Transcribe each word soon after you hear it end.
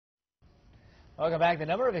Welcome back. The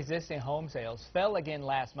number of existing home sales fell again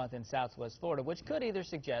last month in Southwest Florida, which could either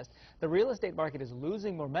suggest the real estate market is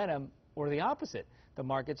losing momentum or the opposite. The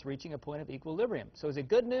market's reaching a point of equilibrium. So is it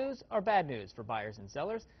good news or bad news for buyers and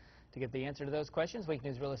sellers? To get the answer to those questions, Week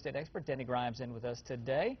News real estate expert Denny Grimes in with us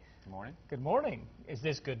today. Good morning. Good morning. Is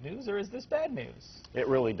this good news or is this bad news? It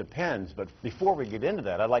really depends, but before we get into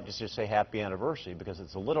that, I'd like to just say happy anniversary, because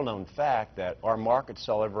it's a little known fact that our market's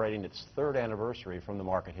celebrating its 3rd anniversary from the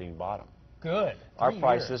market hitting bottom. Good. Our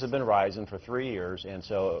prices have been rising for 3 years, and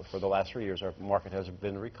so for the last 3 years our market has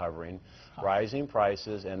been recovering, rising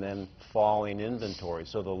prices and then falling inventory.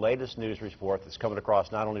 So the latest news report that's coming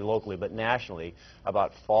across not only locally but nationally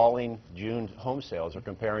about falling June home sales, or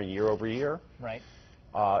comparing year over year, right,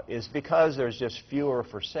 is because there's just fewer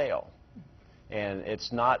for sale. And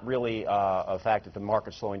it's not really a fact that the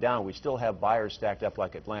market's slowing down. We still have buyers stacked up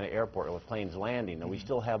like Atlanta Airport or with planes landing, and we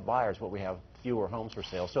still have buyers, but we have fewer homes for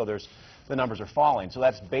sale. So the numbers are falling. So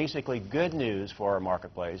that's basically good news for our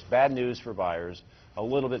marketplace, bad news for buyers, a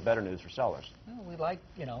little bit better news for sellers. Well, we like,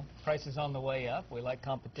 prices on the way up. We like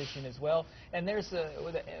competition as well. And there's a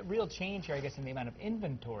real change here, I guess, in the amount of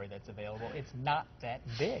inventory that's available. It's not that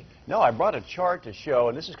big. No, I brought a chart to show,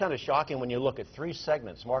 and this is kind of shocking when you look at 3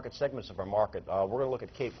 segments, market segments of our market. We're going to look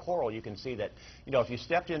at Cape Coral. You can see that, if you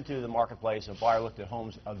stepped into the marketplace and a buyer looked at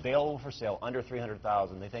homes available for sale under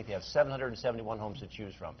 $300,000, they think they have 771 homes to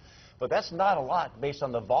choose from. But that's not a lot based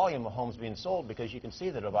on the volume of homes being sold, because you can see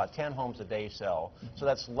that about 10 homes a day sell. So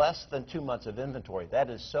that's less than 2 months of inventory. That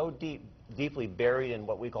is so deeply buried in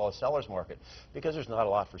what we call a seller's market, because there's not a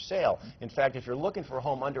lot for sale. In fact, if you're looking for a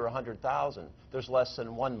home under $100,000, there's less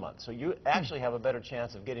than 1 month. So you actually have a better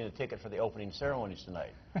chance of getting a ticket for the opening ceremonies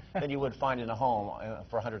tonight than you would finding a home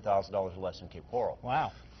for $100,000 or less in Cape Coral.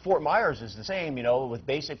 Wow. Fort Myers is the same, with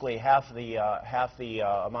basically half the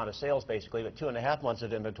amount of sales, basically, but 2.5 months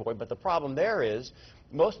of inventory. But the problem there is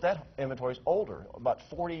most of that inventory is older, about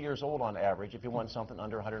 40 years old on average, if you want something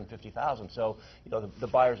under $150,000. So, the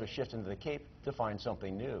buyers are shifting to the Cape to find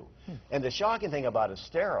something new. And the shocking thing about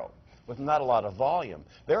Estero, with not a lot of volume,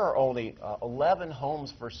 there are only 11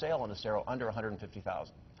 homes for sale in Estero under $150,000.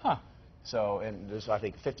 Huh. So, and there's, I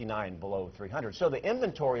think, 59 below 300. So the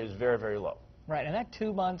inventory is very, very low. Right, and that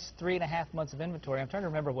 2 months, 3.5 months of inventory, I'm trying to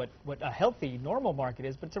remember what a healthy, normal market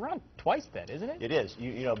is, but it's around twice that, isn't it? It is.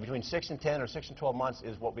 Between 6 and 10 or 6 and 12 months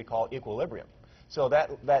is what we call equilibrium. So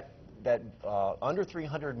that under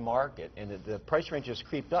 300 market, and the price range has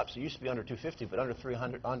creeped up. So it used to be under 250, but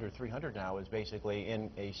under 300 now is basically in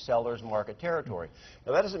a seller's market territory.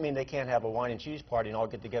 Now that doesn't mean they can't have a wine and cheese party and all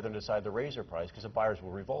get together and decide to raise their price, because the buyers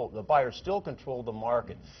will revolt. The buyers still control the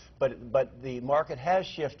market, but the market has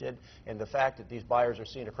shifted, and the fact that these buyers are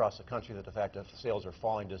seeing across the country that the fact that sales are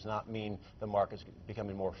falling does not mean the market's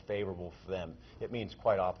becoming more favorable for them. It means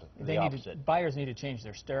quite the opposite. Buyers need to change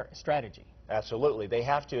their strategy. Absolutely. They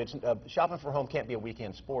have to. Shopping for a home can't be a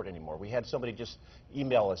weekend sport anymore. We had somebody just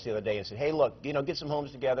email us the other day and said, hey, look, get some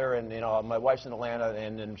homes together, and my wife's in Atlanta,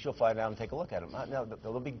 and she'll fly down and take a look at them. No,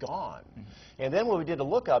 they'll be gone. And then when we did a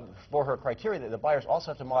lookup for her criteria, the buyers also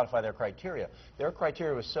have to modify their criteria. Their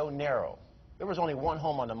criteria was so narrow. There was only 1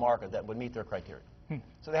 home on the market that would meet their criteria.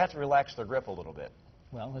 So they have to relax their grip a little bit.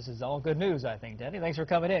 Well, this is all good news, I think, Denny. Thanks for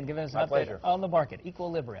coming in, giving us an update pleasure. on the market.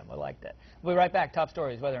 Equilibrium. I like that. We'll be right back. Top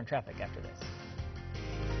stories, weather, and traffic after this.